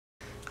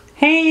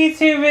Hey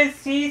YouTube, it's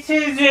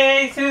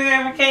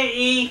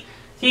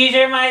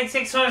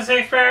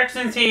DJMike626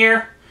 Productions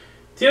here,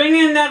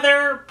 doing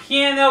another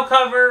piano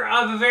cover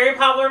of a very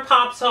popular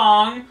pop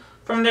song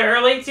from the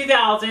early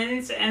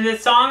 2000s, and the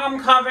song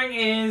I'm covering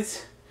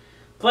is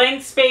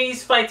Blank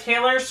Space by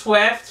Taylor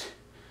Swift.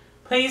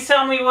 Please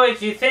tell me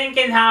what you think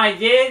and how I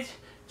did.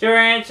 Don't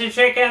forget to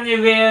check out new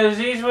videos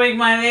each week,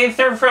 Monday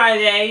through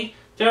Friday.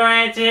 Don't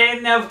forget to hit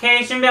the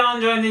notification bell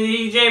and join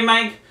the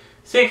DJMike626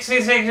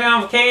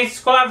 notification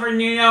squad for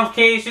new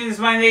notifications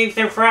Monday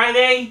through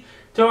Friday.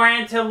 Don't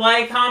forget to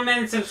like, comment,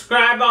 and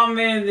subscribe on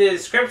in the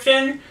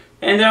description.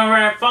 And don't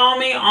forget to follow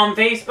me on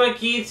Facebook,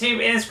 YouTube,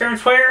 Instagram,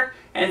 Twitter,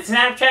 and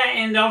Snapchat.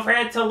 And don't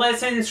forget to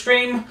listen and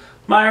stream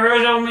my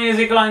original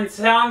music on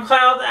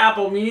SoundCloud,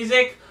 Apple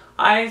Music,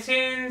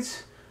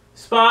 iTunes,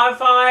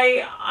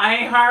 Spotify,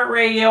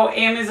 iHeartRadio,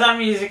 Amazon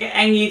Music,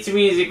 and YouTube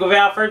Music.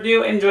 Without further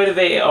ado, enjoy the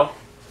video.